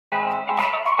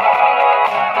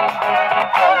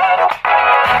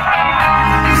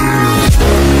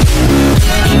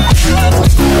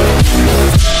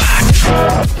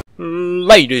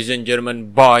Ladies and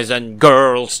gentlemen, boys and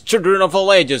girls, children of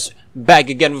all ages,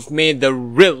 back again with me, the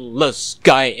realest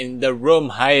guy in the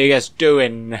room. How you guys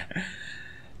doing?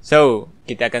 So,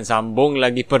 kita akan sambung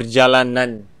lagi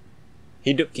perjalanan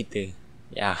hidup kita.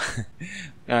 Ya,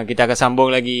 kita akan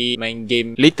sambung lagi main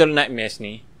game Little Nightmares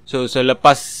ni. So,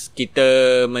 selepas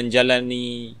kita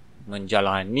menjalani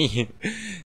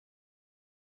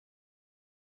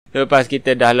Lepas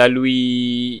kita dah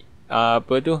lalui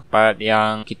part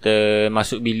yang kita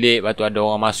masuk bilik, lepas tu ada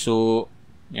orang masuk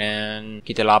and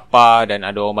kita lapar dan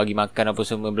ada orang bagi makan apa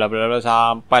semua bla bla bla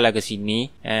sampailah ke sini.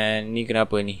 And ni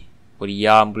kenapa ni?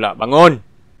 Diam pula, bangun.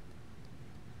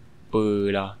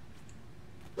 Apalah.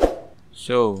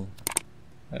 So,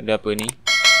 ada apa ni?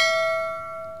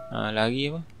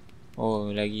 Lagi apa?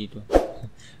 Oh, lagi tu.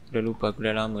 Dah lupa, aku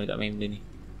dah lama tak main benda ni.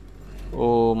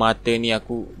 Oh, mata ni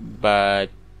aku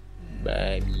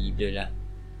babi dah lah.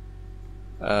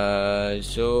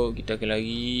 So kita akan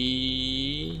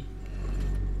lagi.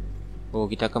 Oh,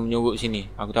 kita akan menyorok sini.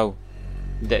 Aku tahu.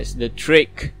 That's the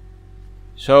trick.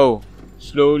 So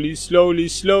slowly.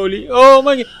 Oh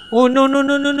my god. Oh no.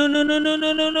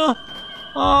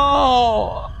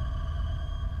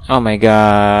 Oh my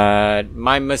god.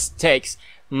 My mistakes.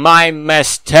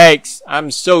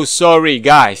 I'm so sorry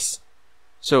guys.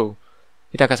 So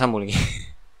kita akan sambung lagi.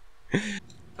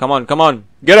 Come on.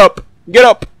 Get up.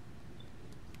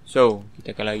 So,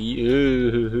 kita akan lagi.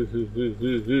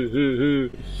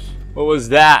 What was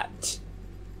that?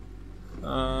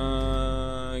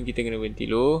 Kita kena berhenti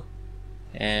dulu.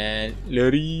 And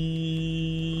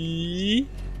lari.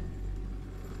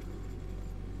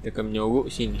 Kita akan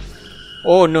menyorok sini.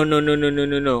 Oh, no.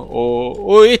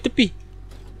 Oh, tepi.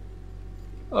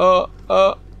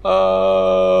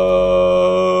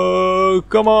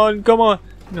 Come on.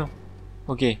 No.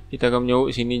 Okay, kita akan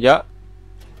menyorok sini jap.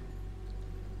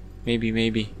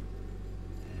 Maybe.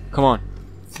 Come on.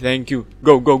 Thank you.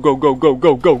 Go.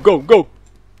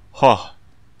 Huh.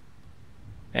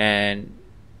 And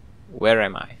where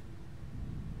am I?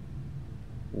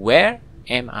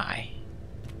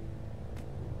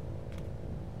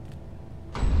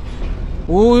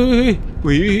 Oi.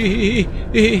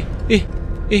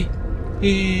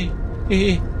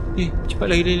 Cepat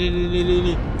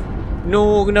lagi.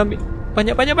 No, kena ambil.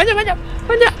 Banyak.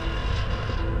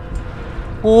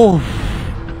 Oh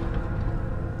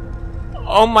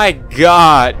my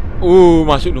god.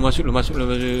 Masuk dulu.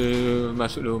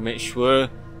 Make sure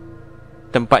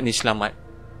tempat ni selamat.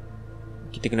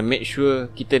 Kita kena make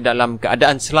sure kita dalam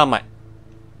keadaan selamat.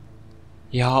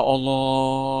 Ya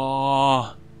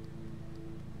Allah.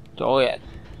 Tu ayat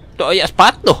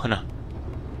sepatuh nah.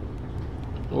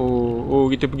 Oh,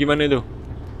 kita pergi mana tu?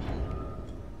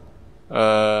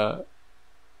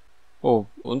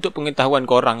 Untuk pengetahuan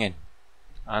korang kan,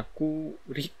 aku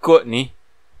record ni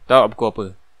tahu pukul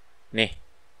apa? Ni.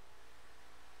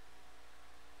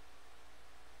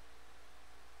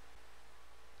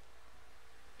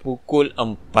 Pukul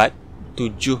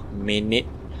 4:07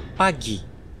 pagi.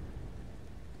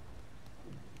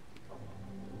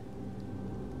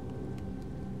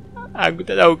 Aku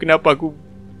tak tahu kenapa aku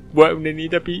buat benda ni,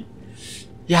 tapi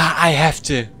I have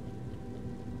to.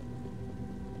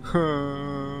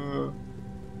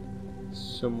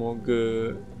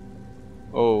 Semoga.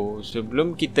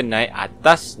 Sebelum kita naik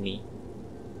atas ni,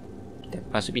 kita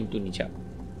masuk pintu ni jap.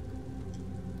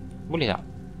 Boleh tak?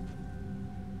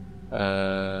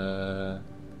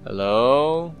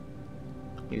 Hello?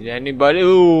 Is there anybody?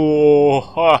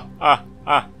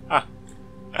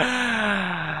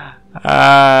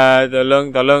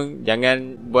 Tolong jangan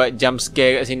buat jump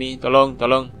scare kat sini. Tolong.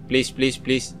 Please.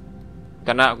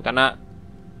 Aku tak nak.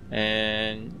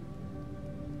 And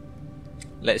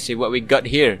let's see what we got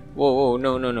here. Whoa,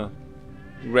 no.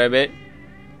 Grab it.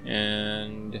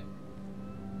 And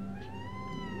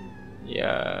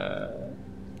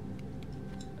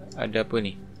ada apa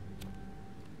ni?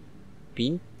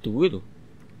 Pintu ke tu?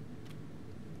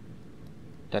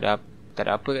 Tak ada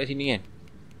apa kat sini kan?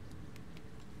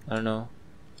 I don't know.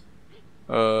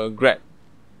 Grab.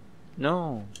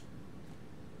 No.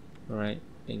 Alright,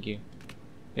 thank you.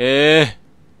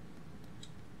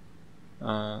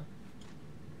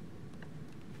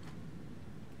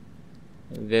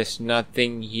 There's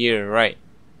nothing here, right?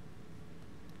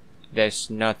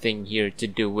 There's nothing here to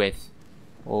do with.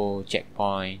 Oh,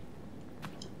 checkpoint.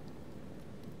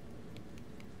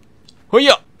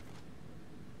 Hoya!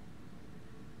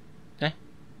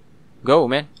 Go,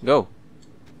 man, go.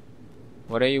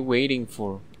 What are you waiting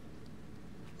for?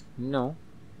 No.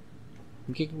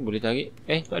 Okay, boleh tarik.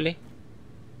 Tak boleh.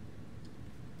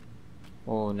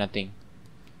 Oh, nothing.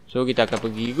 So, kita akan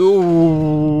pergi.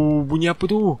 Bunyi apa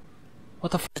tu?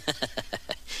 What the f...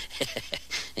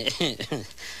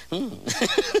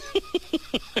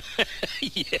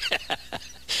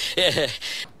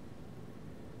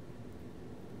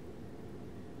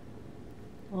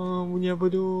 Oh, bunyi apa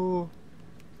tu?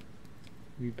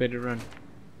 We better run.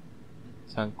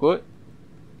 Sangkut.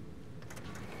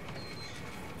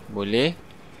 Boleh.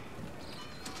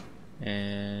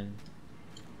 And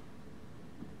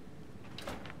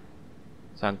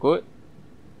sangkut.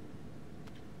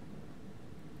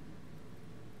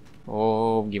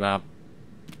 Oh, gimana?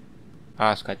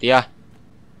 Ah, sekati lah.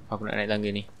 Aku nak naik tangga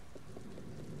ni.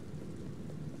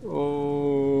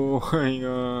 Oh my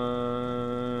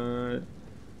god.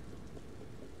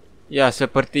 Ya,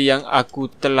 seperti yang aku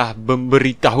telah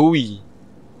memberitahui.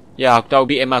 Ya, aku tahu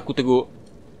BM aku teruk.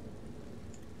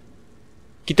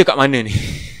 Kita kat mana ni?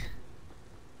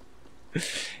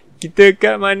 Kita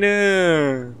kat mana?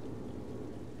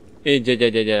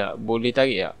 Jap. Boleh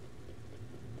tarik tak?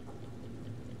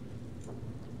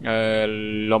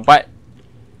 Lompat.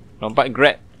 Lompat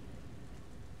grab.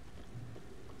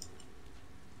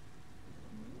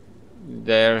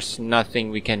 There's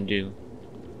nothing we can do.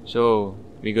 So,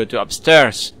 we go to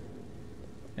upstairs.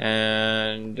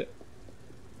 And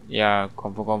ya,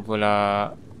 confirm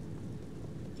lah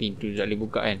pintu tak boleh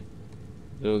buka kan.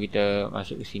 So, kita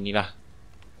masuk ke sini lah.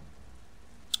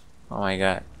 Oh my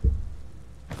god.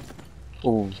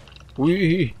 Oh.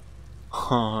 Wih.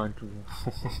 Aduh.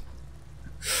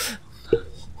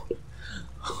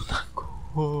 Aku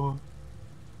takut.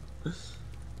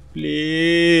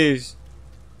 Please.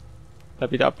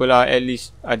 Tapi tak apalah, at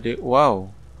least ada. Wow.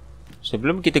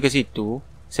 Sebelum kita ke situ,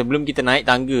 sebelum kita naik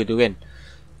tangga tu kan,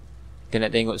 kita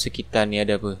nak tengok sekitar ni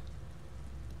ada apa.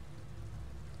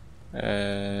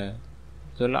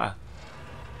 Tolak.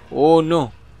 Oh no.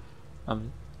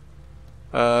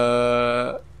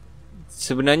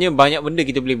 Sebenarnya banyak benda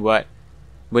kita boleh buat.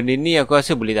 Benda ni aku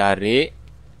rasa boleh tarik.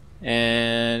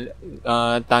 And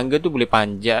tangga tu boleh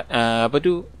panjat. Apa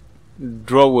tu?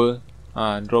 Drawer.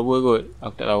 Drawer kot.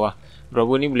 Aku tak tahu lah.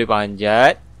 Drawer ni boleh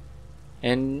panjat.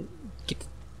 And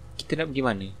kita nak pergi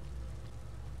mana?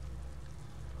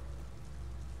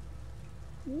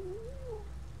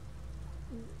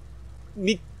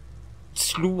 Ni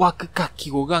seluar ke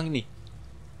kaki orang ni?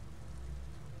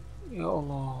 Ya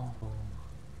Allah.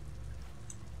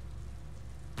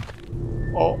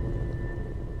 Oh.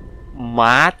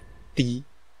 Mati.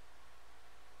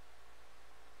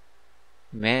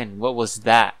 Man, what was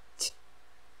that?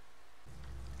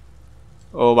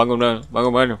 Oh, bangun.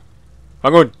 Bangun.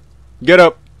 Get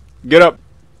up.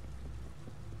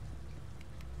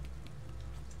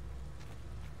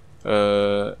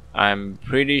 I'm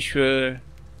pretty sure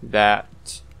that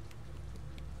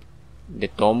the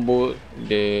tombol,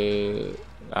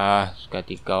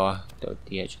 sekati kau lah. Tak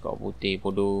tiap cakap putih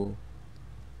bodoh.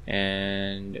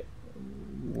 And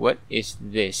what is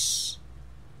this?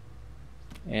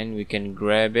 And we can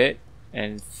grab it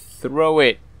and throw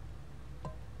it.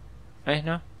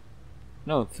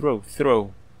 No, throw.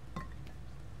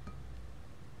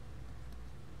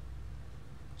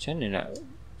 Macam mana nak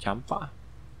campak?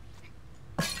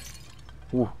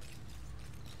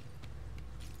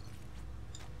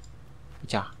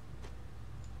 Pecah.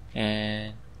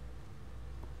 And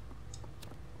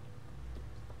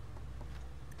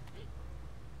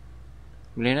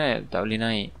boleh naik? Tak boleh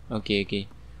naik. Okay.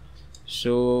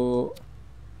 So,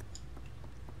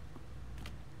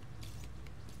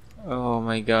 oh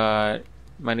my god,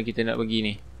 mana kita nak pergi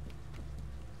ni?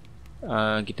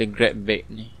 Kita grab bag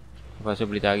ni. Lepas tu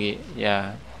boleh tarik.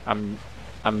 Yeah, I'm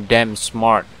damn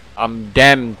smart.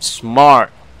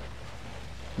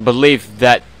 Believe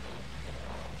that.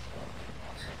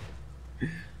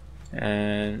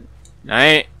 And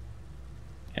naik.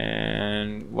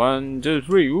 And 1, 2,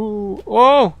 3.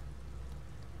 Oh.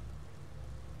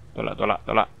 Tolak.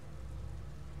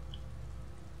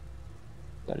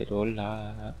 Tak boleh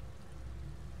tolak.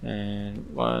 And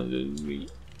 1, 2,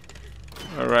 3.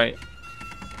 Alright.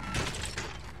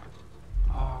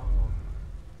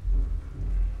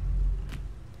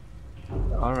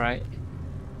 Alright.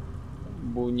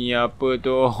 Bunyi apa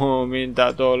tu?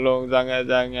 Minta tolong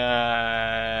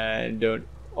sangat-sangat. Don't.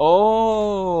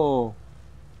 Oh.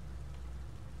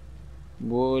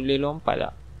 Boleh lompat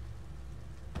tak?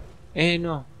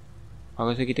 No. Aku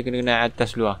rasa kita kena naik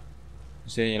atas dulu lah.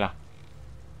 Maksudnya lah.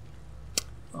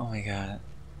 Oh my god.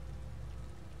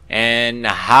 And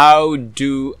how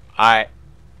do I...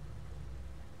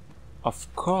 Of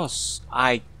course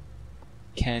I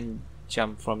can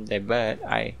jump from there, but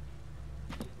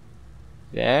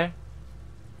there,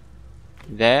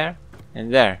 and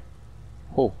there.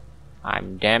 Oh,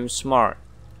 I'm damn smart.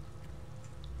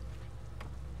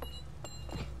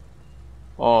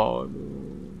 Oh,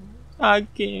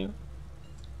 sakit.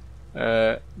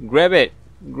 Grab it.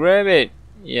 Grab it.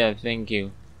 Yeah, thank you.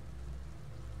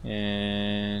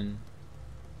 And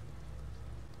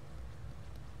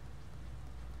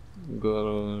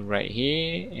go right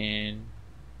here and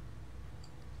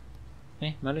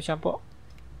mana campur?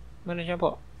 Mana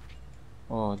campur?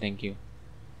 Oh, thank you.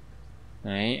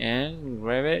 Right, and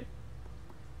grab it.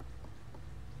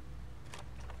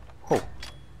 Oh,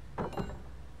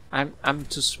 I'm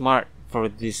too smart for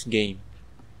this game.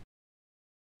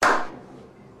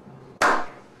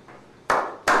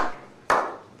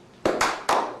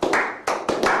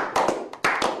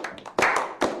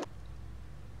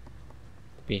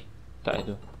 Tapi tak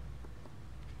itu.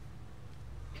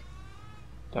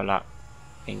 Tolak.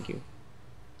 Thank you.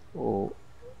 Oh,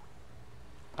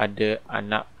 ada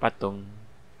anak patung.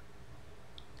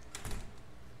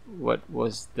 What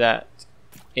was that?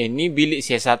 Ni bilik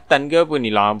siasatan ke apa ni?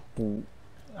 Lampu.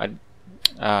 I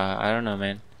don't know,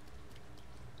 man.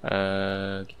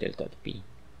 Kita letak tepi.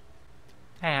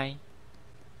 Hai.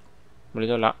 Boleh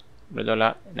tolak? Boleh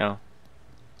tolak? No.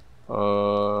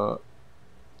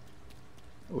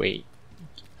 Wait.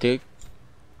 Kita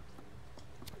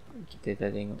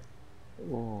tak tengok.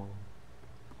 Oh.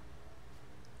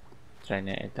 Try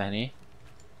naik atas ni.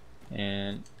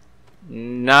 And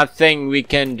nothing we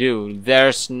can do.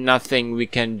 There's nothing we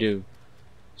can do.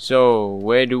 So,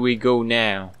 where do we go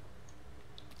now?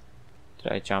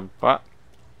 Try campak.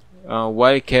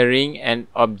 While carrying an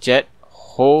object,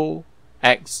 hold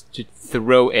X to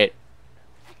throw it.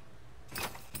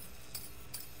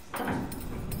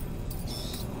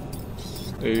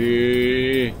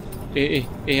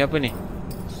 Apa ni?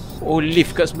 Oh,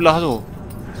 lift kat sebelah tu.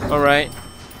 Alright.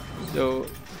 So,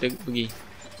 kita pergi.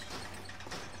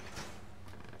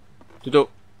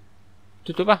 Tutup.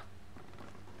 Tutup lah.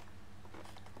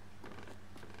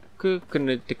 Ke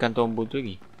kena tekan tombol tu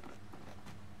lagi?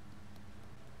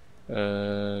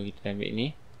 Kita ambil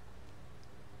ni.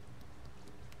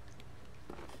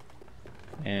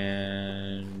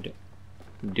 And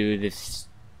do this.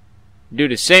 Do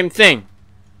the same thing.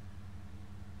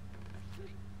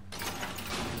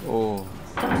 Oh.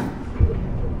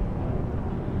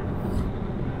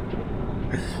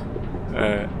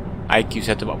 IQ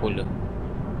 140. You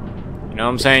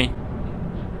know what I'm saying?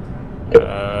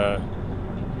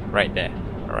 Right there.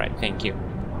 Alright, thank you.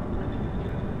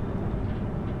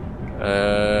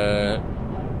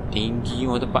 Tinggi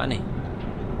mana tempat ni?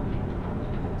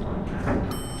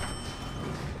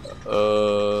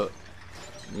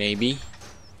 Maybe.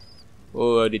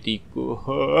 Oh, ada tikus.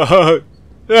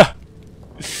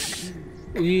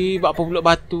 Buat apa pula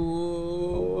batu?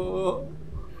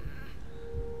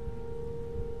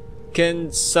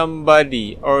 Can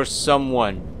somebody or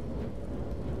someone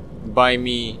buy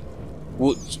me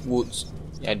woods?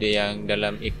 Ada yang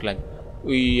dalam iklan.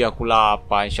 Aku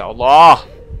lapar, insyaAllah.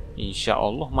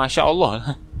 InsyaAllah, Masya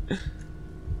Allah.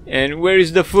 And where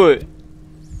is the food?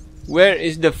 Where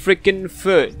is the freaking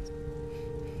food?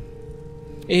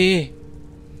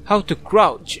 How to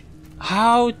crouch?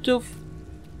 How to...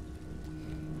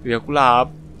 aku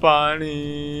lapar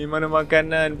ni. Mana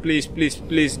makanan? Please, please,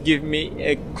 please give me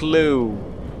a clue.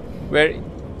 Where...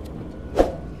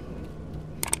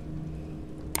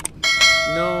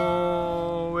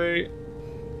 No,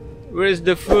 where's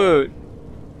the food?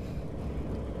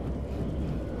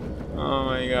 Oh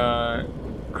my god.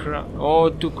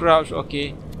 To crouch,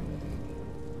 okay.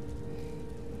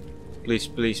 Please,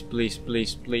 please, please,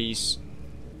 please, please.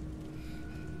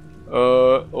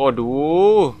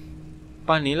 Aduh.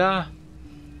 Apa ni lah?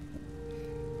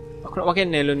 Aku nak pakai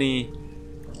Nelo ni.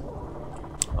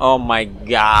 Oh my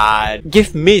god.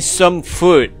 Give me some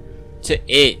food to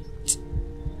eat.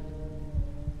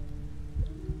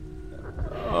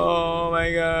 Oh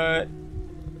my god.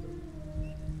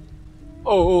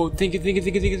 Oh, think it.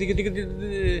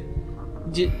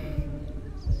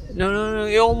 No,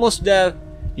 you're almost there.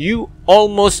 You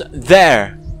almost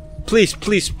there. Please.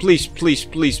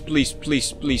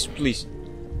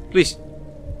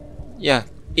 Yeah,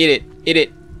 eat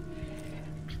it.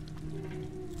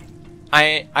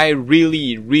 I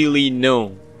really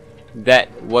know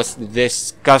that was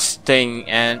disgusting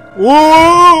and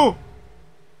whoa!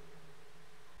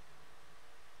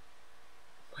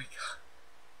 My god.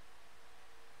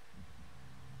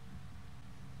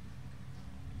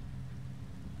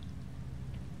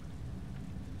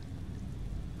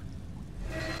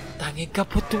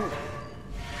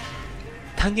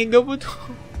 Tangan apa tu?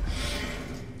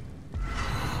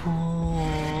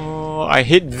 Oh, I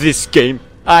hate this game.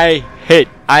 I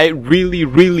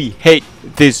really hate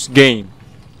this game.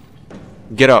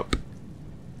 Get up.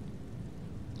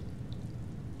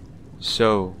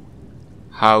 So,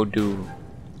 how do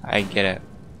I get up?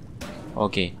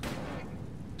 Okay.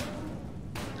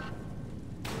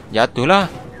 Jatuhlah.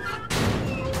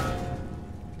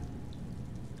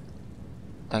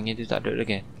 Tangan tu tak ada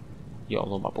lagi. Ya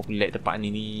Allah, apa pelik tempat ni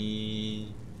ni.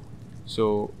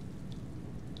 So,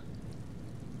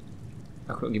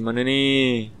 aku nak gimana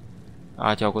ni?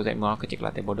 Macam aku tak mahu kecil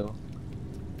latih bodoh.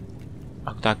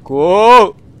 Aku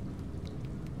takut.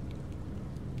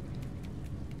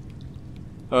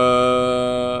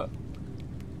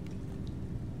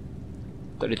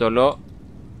 Tak ditolak.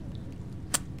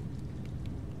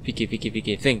 Fikir.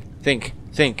 Think.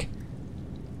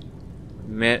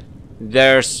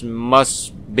 There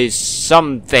must be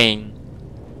something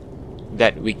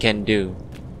that we can do.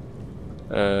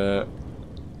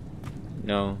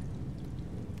 No.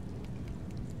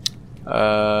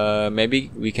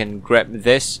 Maybe we can grab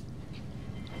this.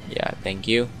 Yeah, thank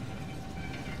you.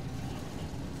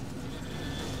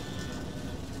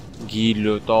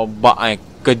 Gila, tobat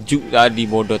kejut tadi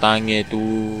bodoh tangan tu.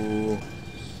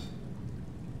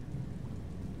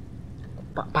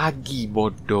 Pagi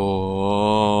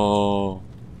bodoh.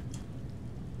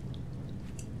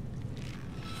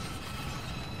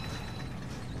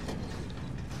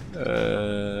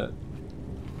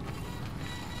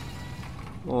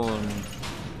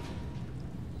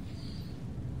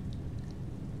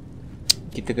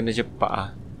 Kita kena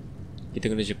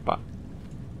cepat.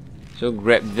 So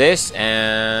grab this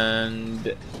and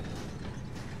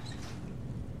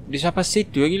di siapa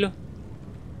situ lagi lo?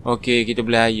 Okay, kita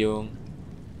boleh hayung.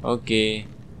 Okay,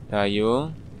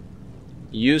 hayung.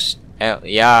 Use L.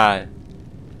 Ya,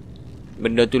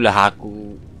 benda tu lah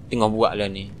aku tengah buat lah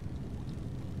ni.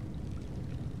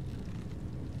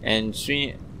 And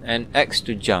swing and X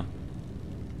to jump.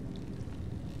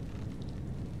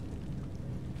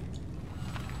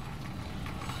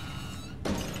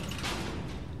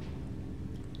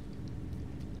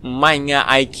 Main dengan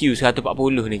IQ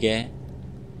 140 ni ke?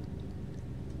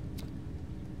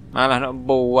 Malah nak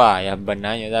bawa ya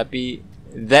benarnya, tapi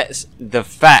that's the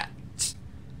fact.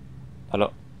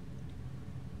 Kalau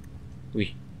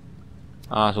wih.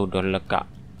 Sudah lekat.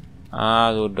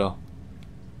 Sudah.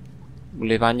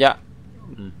 Boleh panjat.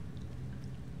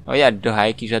 Oh ya, ada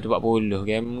IQ 140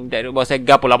 ke? Tak ada bawa saya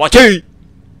gapo lah pakcik.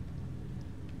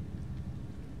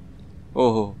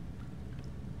 Oh.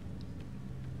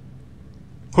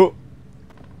 Huh.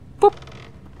 Pop.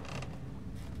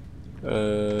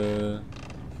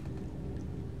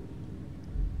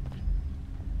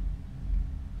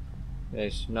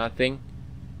 There's nothing.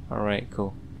 Alright,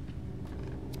 cool.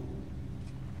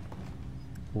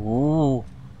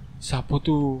 Siapa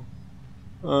tu?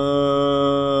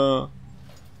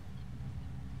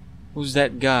 Who's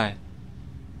that guy?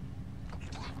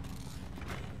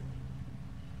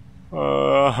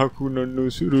 Aku nak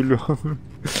nusuk dulu.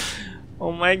 Oh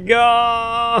my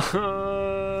god.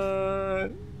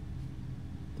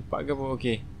 Tepat ke apa?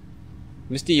 Okay.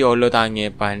 Mesti Allah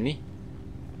tangan apa ni?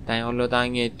 Tangan Allah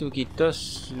tangan tu kita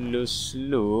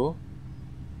slow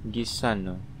pergi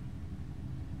sana.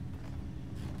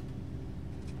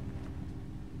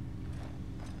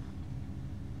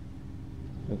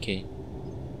 Okay.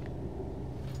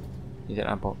 Ni tak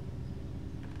nampak.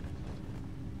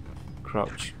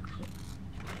 Crouch.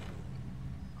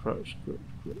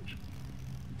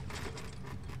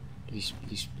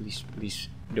 Please.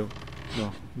 No.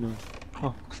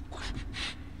 Oh.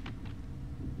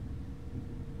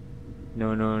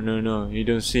 No. You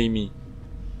don't see me.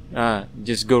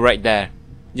 Just go right there.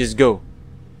 Just go.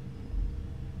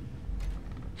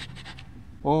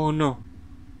 Oh no.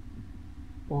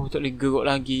 Oh, tak boleh gerak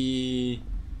lagi.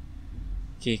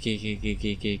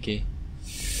 Okay.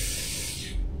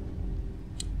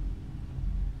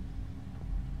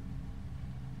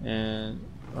 And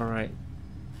alright.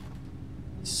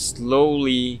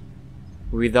 Slowly,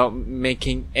 without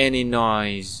making any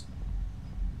noise.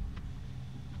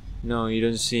 No, you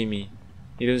don't see me.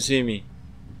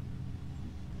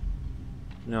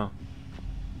 No.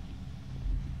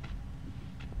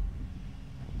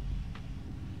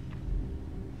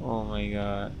 Oh my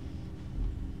god.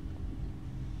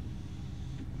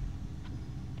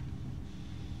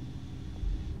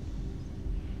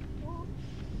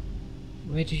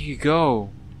 Where do you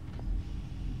go?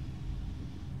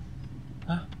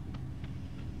 Huh?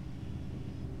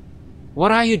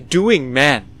 What are you doing,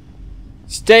 man?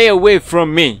 Stay away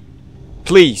from me,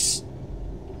 please.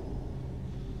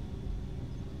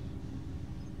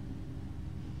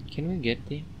 Can we get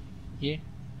there? Here?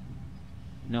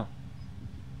 No.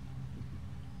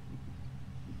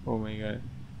 Oh my god.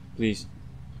 Please.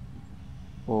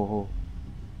 Oh.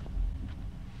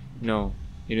 No.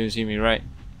 You don't see me, right?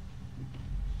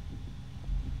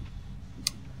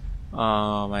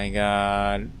 Oh my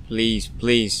god. Please,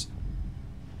 please.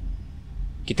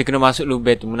 Kita kena masuk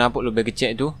lubang tu. Menampak lubang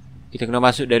kecil tu? Kita kena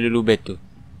masuk dari lubang tu.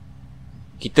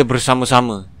 Kita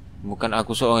bersama-sama. Bukan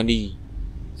aku seorang diri.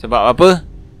 Sebab apa?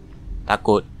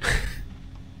 Takut.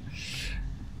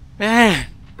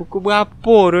 Pukul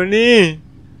berapa dah ni?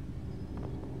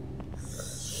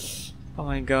 Oh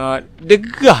my god.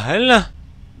 Degah lah.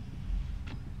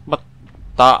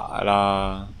 Tak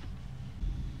lah.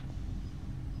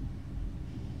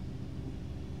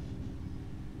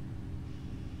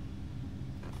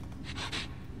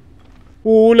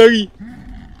 Oh, lari.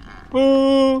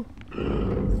 Oh.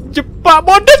 Cepat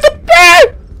bodoh,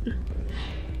 cepat.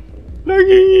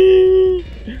 Lari.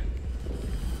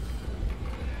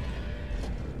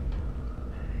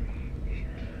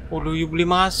 Oh, you boleh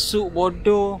masuk,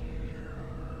 bodoh.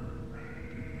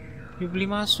 You boleh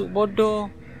masuk, bodoh.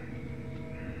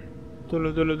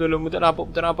 Tolong. Minta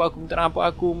nampak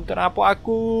aku.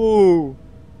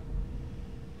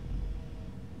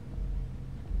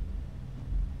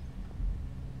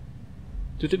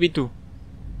 Tutup pintu.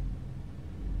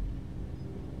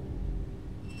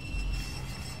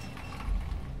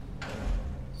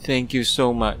 Thank you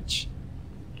so much.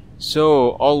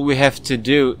 So, all we have to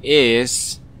do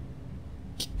is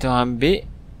kita ambil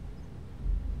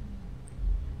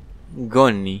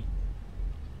gun ni.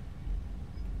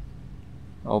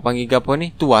 Panggil ke apa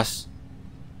ni? Tuas.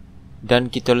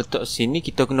 Dan kita letak sini.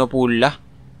 Kita kena pulah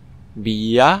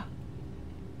biar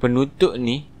penutup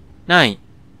ni naik.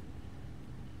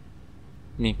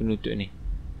 Ni penutup ni.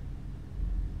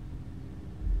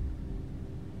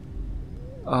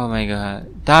 Oh my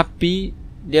god. Tapi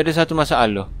dia ada satu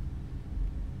masalah.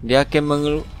 Dia akan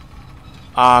mengeluh.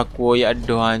 Aku ya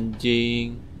aduh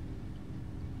anjing.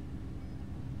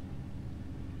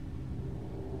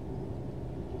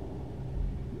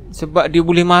 Sebab dia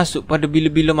boleh masuk pada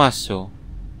bila-bila masa.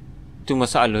 Itu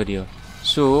masalah dia.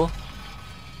 So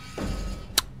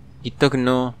kita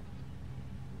kena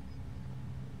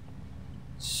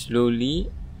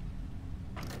slowly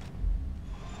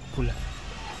pula.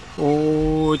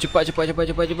 Oh, cepat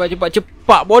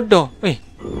bodoh.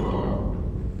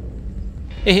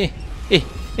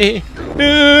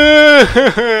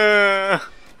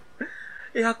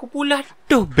 Aku pula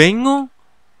dah bengong.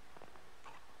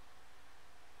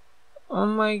 Oh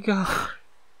my god.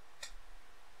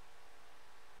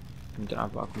 Minta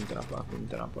apa aku.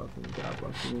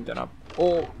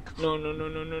 Oh,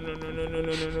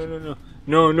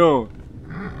 no.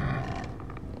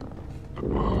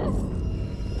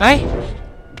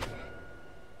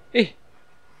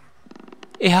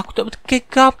 Aku tak betul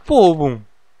ke apa pun.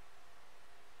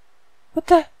 What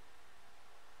the?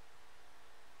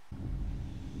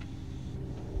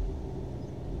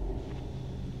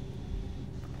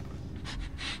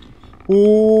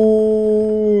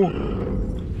 Oh.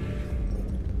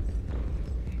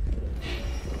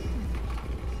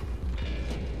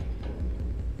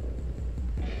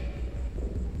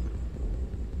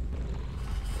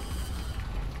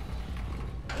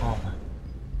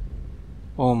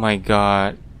 Oh my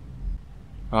god.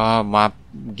 Maaf.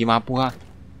 Gimana pula?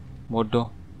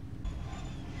 Bodoh.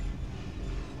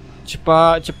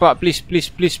 Cepat. Please.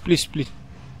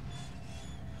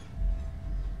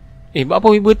 Buat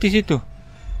apa we berhenti situ?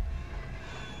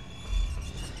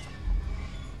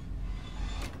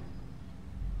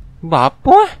 Buat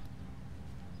apa?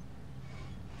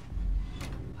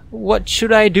 What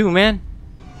should I do, man?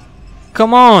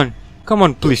 Come on,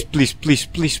 please.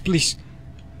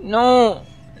 No.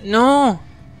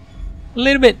 A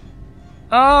little bit.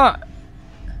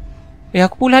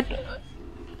 Aku pula.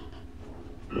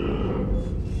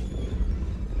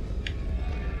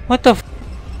 What the?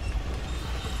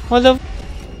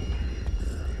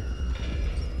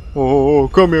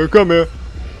 Oh, come here.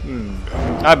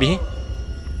 Abi.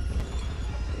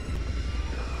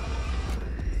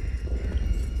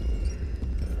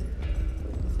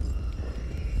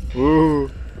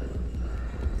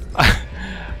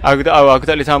 Aku tak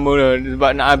boleh sambung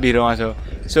sebab nak habis dah masa.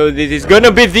 So this is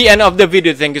gonna be the end of the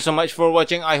video. Thank you so much for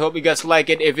watching. I hope you guys like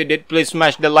it. If you did, please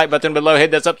smash the like button below,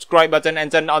 hit the subscribe button,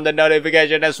 and turn on the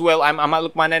notification as well. I'm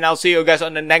Ahmad Luqman, and I'll see you guys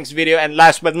on the next video. And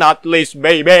last but not least,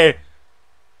 baby,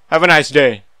 have a nice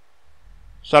day.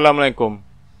 Assalamualaikum.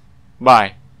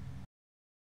 Bye.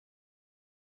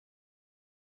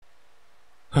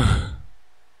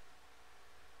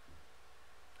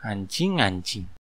 Anjing.